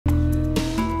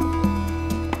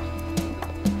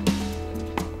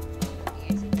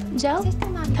Joe,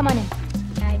 come on in.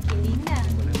 Ay, qué linda.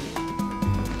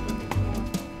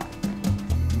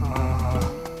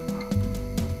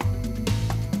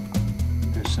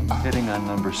 There's some hitting on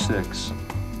number 6.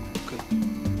 Good.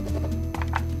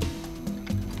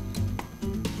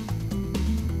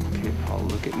 Okay, Paul,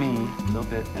 look at me a little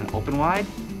bit and open wide.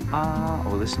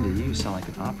 Oh, listen to you. You sound like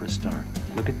an opera star.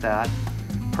 Look at that.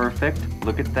 Perfect.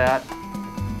 Look at that.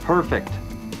 Perfect.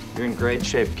 You're in great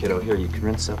shape, kiddo. Here, you can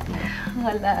rinse up now.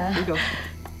 Hola. Here you go.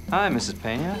 Hi, Mrs.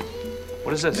 Pena.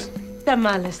 What is this?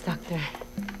 Tamales, doctor.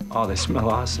 Oh, they smell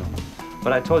awesome.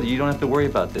 But I told you don't have to worry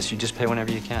about this. You just pay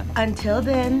whenever you can. Until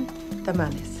then,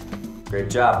 tamales. Great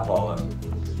job, Paula.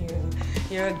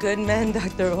 You're a good man,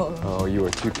 Dr. Rolo. Oh, you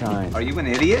are too kind. Are you an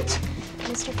idiot?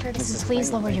 Mr. Ferguson,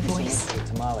 please lower your voice.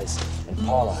 Tamales and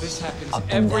Paula. This happens Up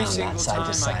and every down, single not side time to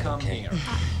I side, come okay? here.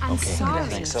 I'm sorry.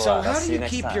 Thanks a So lot. I'll how see do you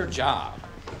next keep time. your job?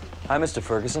 Hi, Mr.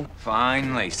 Ferguson.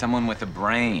 Finally, someone with a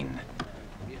brain.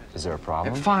 Is there a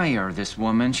problem? Fire this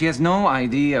woman. She has no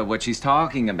idea what she's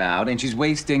talking about, and she's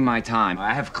wasting my time.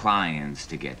 I have clients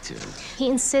to get to. He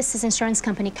insists his insurance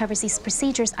company covers these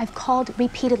procedures. I've called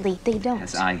repeatedly. They don't.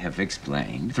 As I have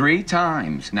explained 3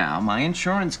 times now, my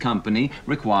insurance company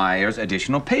requires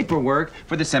additional paperwork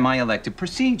for the semi-elective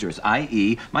procedures,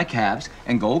 i.e. my caps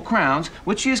and gold crowns,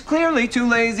 which she is clearly too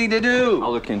lazy to do.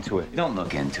 I'll look into it. Don't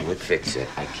look into it, fix it.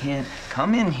 I can't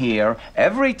come in here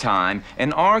every time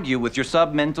and argue with your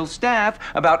submental staff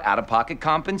about out-of-pocket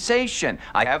compensation.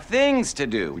 I have things to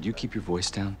do. Would you keep your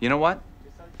voice down? You know what?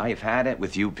 I have had it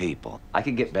with you people. I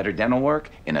could get better dental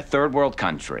work in a third world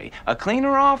country. A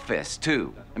cleaner office,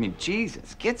 too. I mean,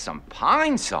 Jesus, get some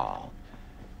Pine Sol.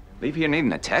 Leave here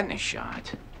needing a tetanus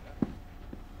shot.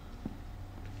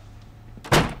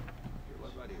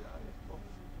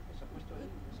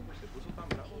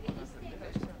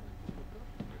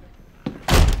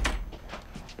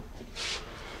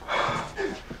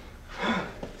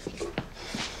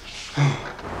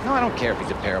 No, I don't care if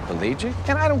he's a paraplegic,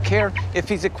 and I don't care if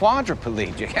he's a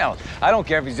quadriplegic. Hell, I don't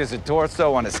care if he's just a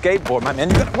torso on a skateboard. My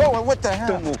man, you're gonna... Whoa, what the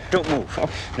hell? Don't move.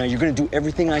 Now, you're gonna do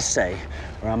everything I say,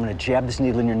 or I'm gonna jab this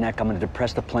needle in your neck, I'm gonna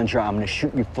depress the plunger, I'm gonna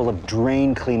shoot you full of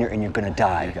drain cleaner, and you're gonna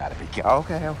die. You gotta be careful.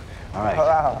 Okay. All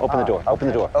right, open the door, open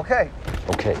the door. Okay.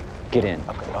 Okay, get in.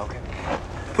 Okay.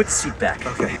 Put the seat back.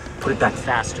 Okay. Put it back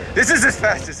faster. This is as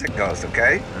fast as it goes,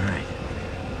 okay? All right.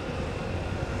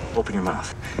 Open your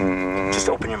mouth. Just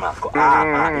open your mouth. Go,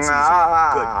 it's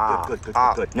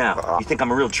easy. Good. Now, you think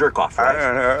I'm a real jerk-off,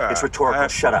 right? It's rhetorical.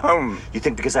 Shut up. You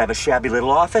think because I have a shabby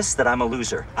little office that I'm a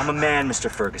loser? I'm a man,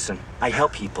 Mr. Ferguson. I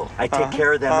help people. I take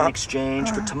care of them in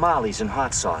exchange for tamales and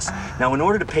hot sauce. Now, in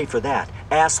order to pay for that,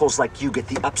 assholes like you get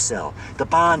the upsell, the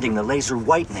bonding, the laser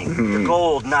whitening, the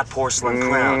gold, not porcelain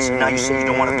crowns. Now you say you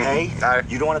don't want to pay?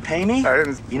 You don't want to pay me?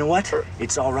 You know what?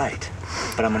 It's all right.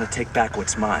 But I'm gonna take back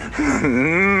what's mine.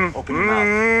 Open your mouth.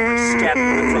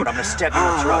 I'm gonna stab you in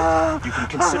the throat. You can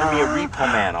consider me a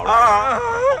repo man, all right?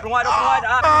 Open wide,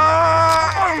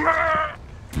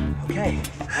 Okay,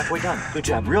 halfway done. Good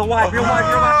job. Real wide. Okay, almost.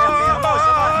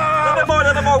 A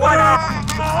little bit more, wide.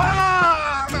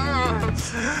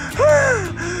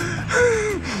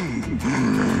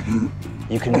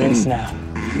 You can rinse now.